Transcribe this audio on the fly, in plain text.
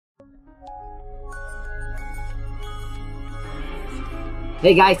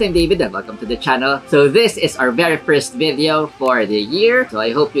Hey guys, I'm David and welcome to the channel. So this is our very first video for the year. So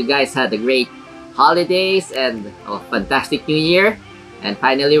I hope you guys had a great holidays and a fantastic new year. And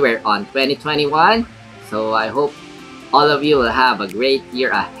finally, we're on 2021. So I hope all of you will have a great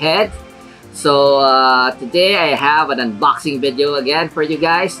year ahead. So today I have an unboxing video again for you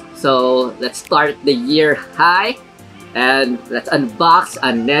guys. So let's start the year high and let's unbox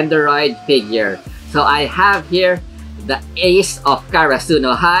a Nendoroid figure. So I have here the Ace of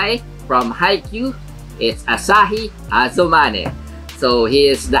Karasuno High from Haikyuu. It's Asahi Azumane. So he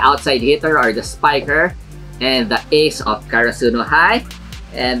is the outside hitter or the spiker and the Ace of Karasuno High.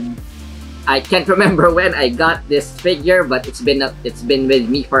 And I can't remember when I got this figure, but it's been with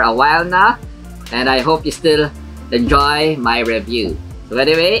me for a while now, and I hope you still enjoy my review. So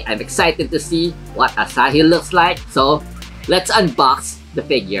anyway, I'm excited to see what Asahi looks like. So let's unbox the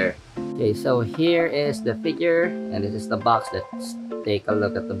figure. Okay, so here is the figure, and this is the box. Let's take a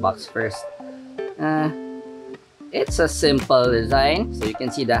look at the box first. It's a simple design. So you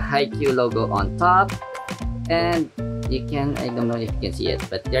can see the Haikyuu logo on top, and you can, I don't know if you can see it,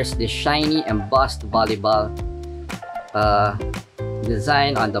 but there's this shiny embossed volleyball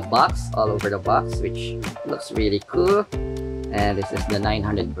design on the box, all over the box, which looks really cool. And this is the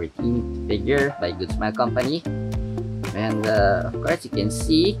 914 figure by Good Smile Company. And of course, you can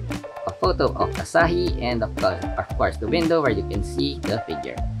see a photo of Asahi, and of course the window where you can see the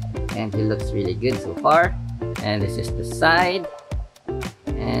figure. And he looks really good so far. And this is the side.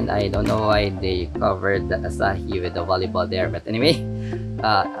 And I don't know why they covered the Asahi with the volleyball there, but anyway,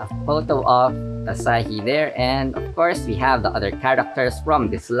 a photo of Asahi there. And of course, we have the other characters from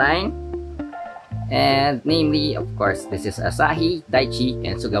this line. And namely, of course, this is Asahi, Daichi,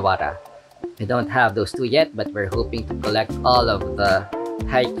 and Sugawara. We don't have those two yet, but we're hoping to collect all of the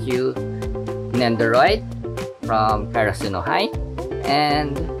Haikyuu Nendoroid from Karasuno High.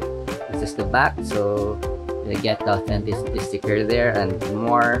 And this is the back, so you get the authenticity sticker there and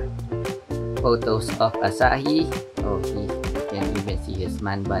more photos of Asahi. Oh, you can even see his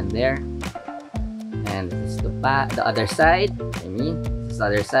man bun there. And this is the back, the other side. This is the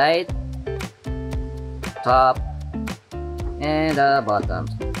other side, top, and the bottom.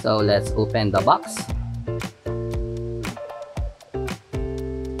 So let's open the box.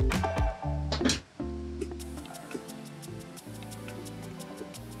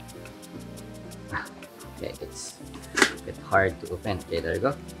 Okay, it's a bit hard to open. Okay, there you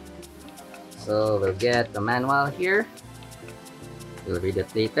go. So we'll get the manual here. We'll read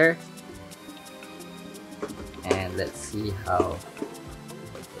it later. And let's see how.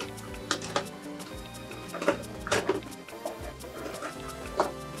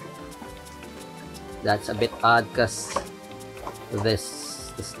 That's a bit odd because the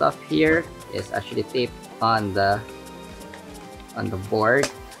stuff here is actually taped on the board.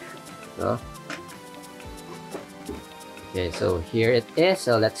 So okay, so here it is.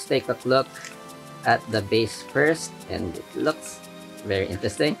 So let's take a look at the base first, and it looks very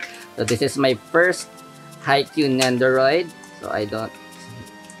interesting. So this is my first Haikyuu Nendoroid. So I don't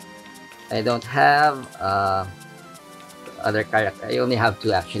have other character. I only have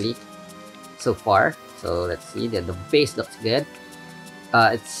two actually so far. So let's see that the base looks good.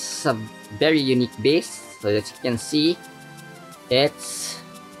 It's a very unique base. So as you can see, it's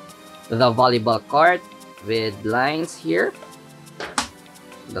the volleyball court with lines here.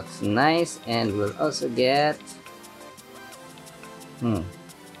 Looks nice. And we'll also get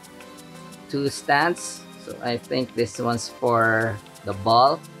two stands. So I think this one's for the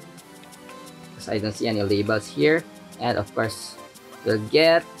ball, because I don't see any labels here. And of course, we'll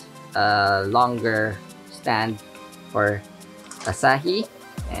get a longer stand for Asahi.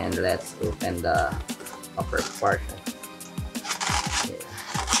 And let's open the upper portion.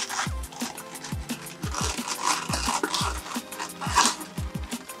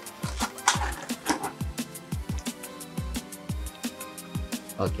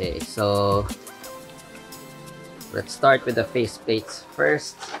 Okay, so let's start with the face plates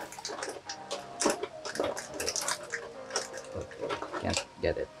first. Okay, can't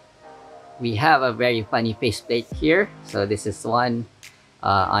get it. We have a very funny faceplate here. So this is one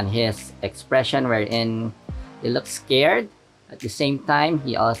on his expression wherein he looks scared. At the same time,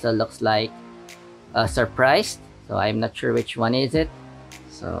 he also looks like surprised. So I'm not sure which one is it.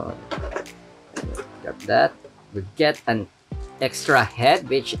 So grab that. We get an extra head,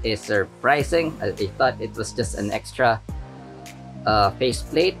 which is surprising. I thought it was just an extra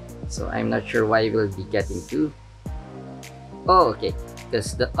faceplate. So I'm not sure why we'll be getting two. Oh, okay.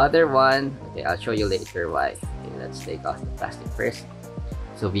 Because the other one, okay, I'll show you later why. Okay, let's take off the plastic first.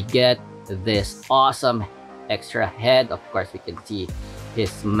 So we get this awesome extra head. Of course, we can see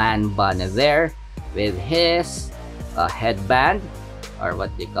his man bun there with his headband, or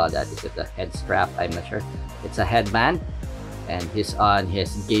what they call that. Is it a head strap? I'm not sure. It's a headband, and he's on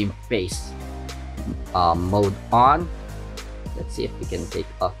his game face mode on. Let's see if we can take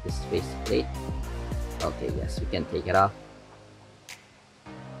off this faceplate. Okay, yes, we can take it off.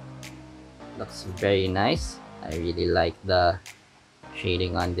 Looks very nice. I really like the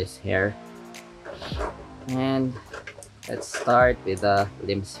shading on this hair. And let's start with the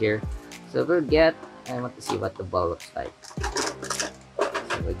limbs here. So we'll get, I want to see what the ball looks like.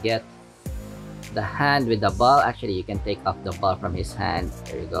 So we'll get the hand with the ball. Actually, you can take off the ball from his hand.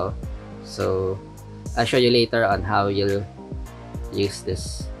 There you go. So I'll show you later on how you'll use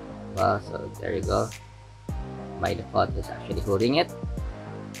this ball. So there you go. By default, it's actually holding it.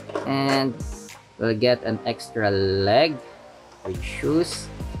 And we'll get an extra leg with shoes,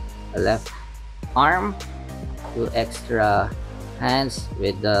 a left arm, 2 extra hands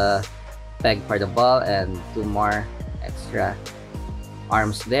with the peg for the ball, and 2 more extra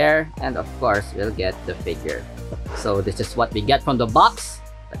arms there. And of course, we'll get the figure. So this is what we get from the box.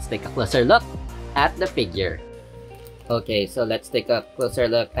 Let's take a closer look at the figure. Okay, so let's take a closer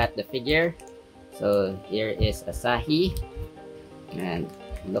look at the figure. So here is Asahi, and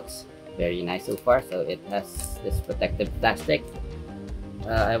looks very nice so far. So it has this protective plastic.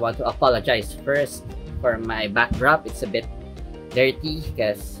 I want to apologize first for my backdrop. It's a bit dirty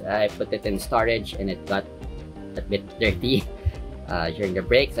because I put it in storage and it got a bit dirty during the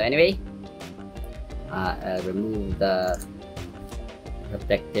break. So anyway, I'll remove the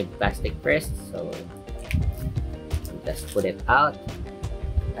protective plastic first. So just put it out.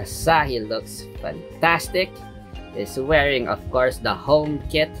 Asahi looks fantastic. Is wearing, of course, the home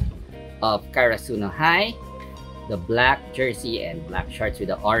kit of Karasuno High, the black jersey and black shorts with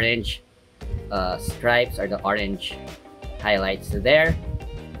the orange stripes or the orange highlights there.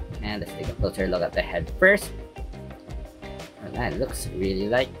 And let's take a closer look at the head first. And that looks really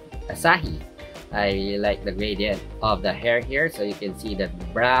like Asahi. I really like the gradient of the hair here, so you can see the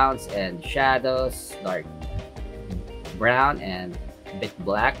browns and shadows, dark brown and a bit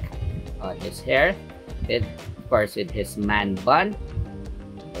black on his hair. Of course, with his man bun,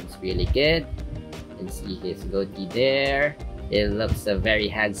 looks really good. You can see his goatee there. It looks very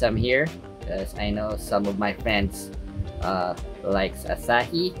handsome here, because I know some of my friends likes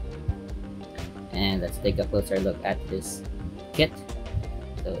Asahi. And let's take a closer look at this kit.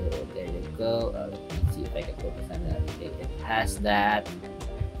 So there you go. Let me see if I can focus on that. Okay, it has that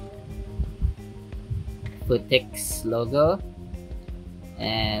Futix logo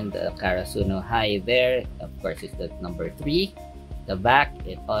and Karasuno High there. Of course, it's the number 3. The back,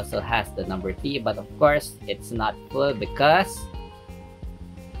 it also has the number 3, but of course it's not full because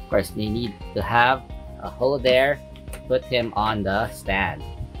of course they need to have a hole there to put him on the stand.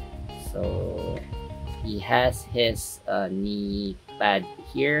 So he has his knee pad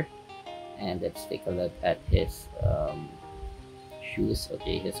here, and let's take a look at his shoes.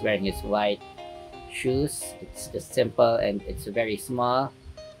 Okay, he's wearing his white shoes. It's just simple and it's very small.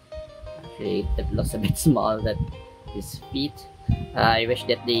 Actually, it looks a bit small, that his feet. I wish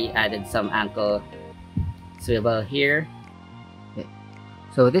that they added some ankle swivel here. Okay.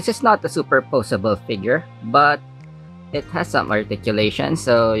 So this is not a superposable figure, but it has some articulation,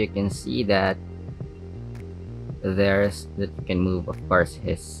 so you can see that there's that you can move, of course,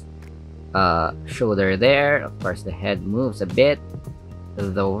 his shoulder there. Of course, the head moves a bit.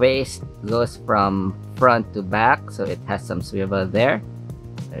 The waist goes from front to back, so it has some swivel there.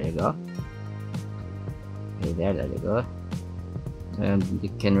 There you go. Okay, there you go. And you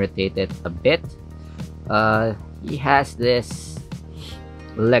can rotate it a bit. He has this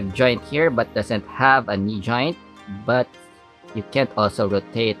leg joint here, but doesn't have a knee joint. But you can't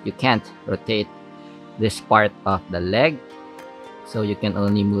rotate this part of the leg, so you can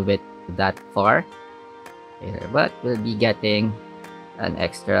only move it that far. Okay, but we'll be getting an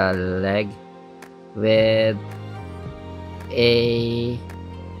extra leg with a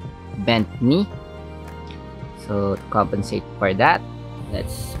bent knee. So to compensate for that,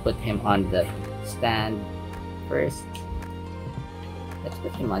 let's put him on the stand first. Let's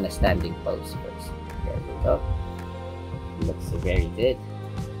put him on a standing pose first. There we go. Looks very good.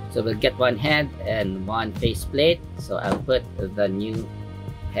 So we'll get one head and one face plate. So I'll put the new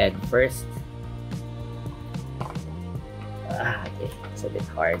head first. Okay, it's a bit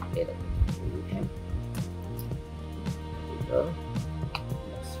hard. Okay, remove him. There we go.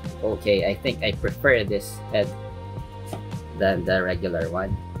 Okay, I think I prefer this head than the regular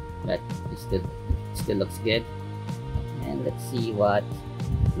one, but it still looks good. And let's see what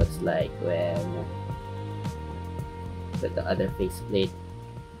it looks like when put the other face plate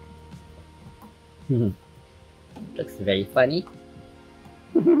Looks very funny.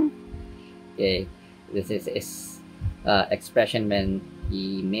 Okay, this is his expression when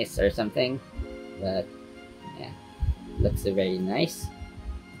he missed or something, but yeah, looks very nice.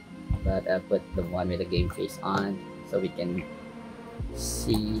 But I'll put the one with the game face on so we can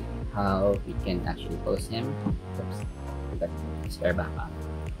see how we can actually pose him. Oops, forgot to spare back on.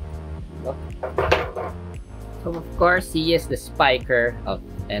 Look. So of course he is the spiker of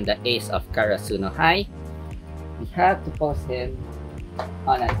and the Ace of Karasuno High. We have to pose him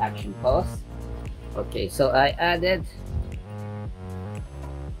on an action pose. Okay, so I added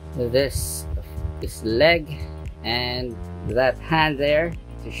this leg and that hand there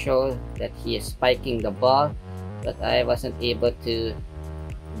to show that he is spiking the ball, but I wasn't able to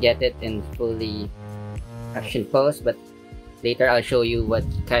get it in fully action pose. But later I'll show you what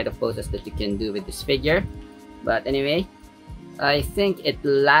kind of poses that you can do with this figure. But anyway, I think it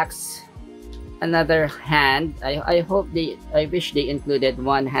lacks another hand. I wish they included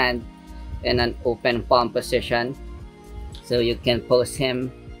one hand in an open palm position so you can pose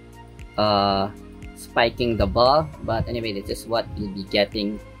him spiking the ball. But anyway, this is what you'll be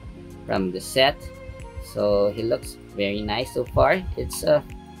getting from the set. So he looks very nice so far. It's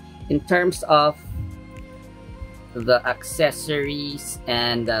in terms of the accessories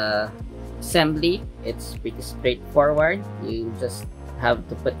and assembly, it's pretty straightforward. You just have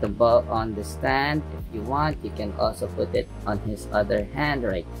to put the ball on the stand. If you want, you can also put it on his other hand,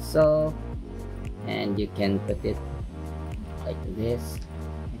 right so, and you can put it like this.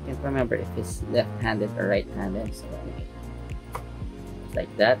 I can't remember if he's left-handed or right-handed, so anyway, like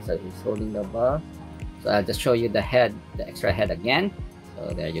that. So he's holding the ball. So I'll just show you the head, the extra head again.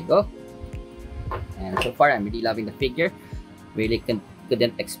 So there you go. And so far I'm really loving the figure. Really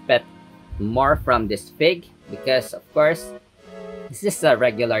couldn't expect more from this fig, because of course this is a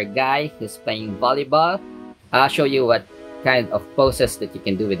regular guy who's playing volleyball. I'll show you what kind of poses that you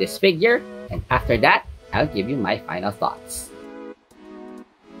can do with this figure, and after that I'll give you my final thoughts.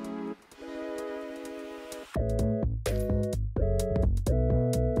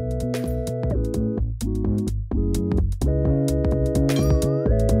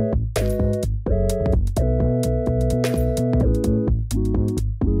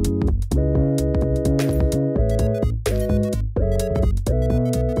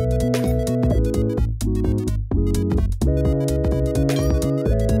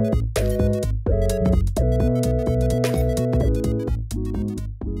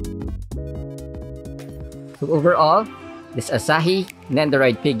 So overall, this Asahi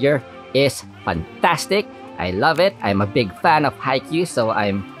Nendoroid figure is fantastic. I love it. I'm a big fan of Haikyuu, so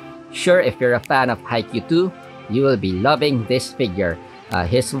I'm sure if you're a fan of Haikyuu too, you will be loving this figure.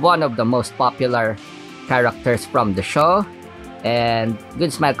 He's one of the most popular characters from the show, and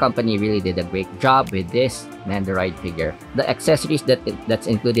Good Smile Company really did a great job with this Nendoroid figure. The accessories that's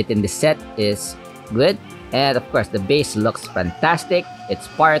included in the set is good, and of course the base looks fantastic. It's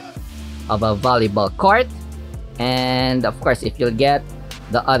part of a volleyball court. And of course, if you'll get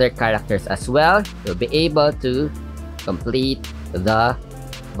the other characters as well, you'll be able to complete the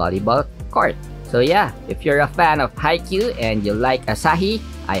volleyball court. So yeah, if you're a fan of Haikyuu and you like Asahi,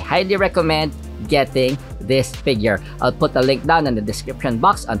 I highly recommend getting this figure. I'll put a link down in the description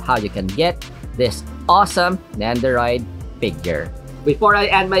box on how you can get this awesome Nendoroid figure. Before I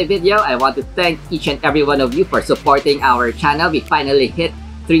end my video, I want to thank each and every one of you for supporting our channel. We finally hit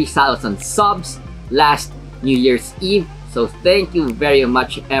 3,000 subs last New Year's Eve. So thank you very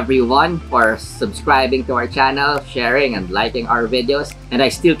much everyone for subscribing to our channel, sharing and liking our videos. And I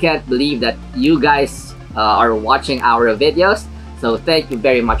still can't believe that you guys are watching our videos. So thank you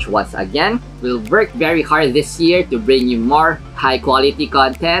very much once again. We'll work very hard this year to bring you more high quality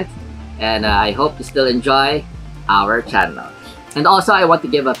content. And I hope you still enjoy our channel. And also I want to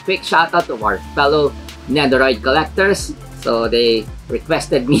give a quick shout out to our fellow Nendoroid collectors. So they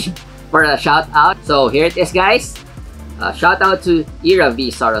requested me for a shout out. So here it is, guys. Shout out to Ira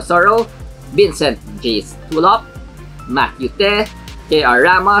V Sorosoro, Vincent J Tulop, Matthew Te, KR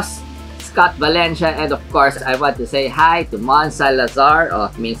Ramos, Scott Valencia, and of course I want to say hi to Mon Salazar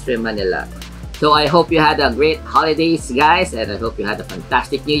of Mainstream Manila. So I hope you had a great holidays, guys, and I hope you had a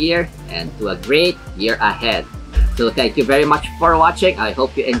fantastic new year and to a great year ahead. So thank you very much for watching. I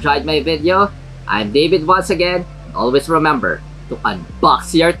hope you enjoyed my video. I'm David once again. Always remember to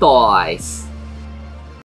unbox your toys.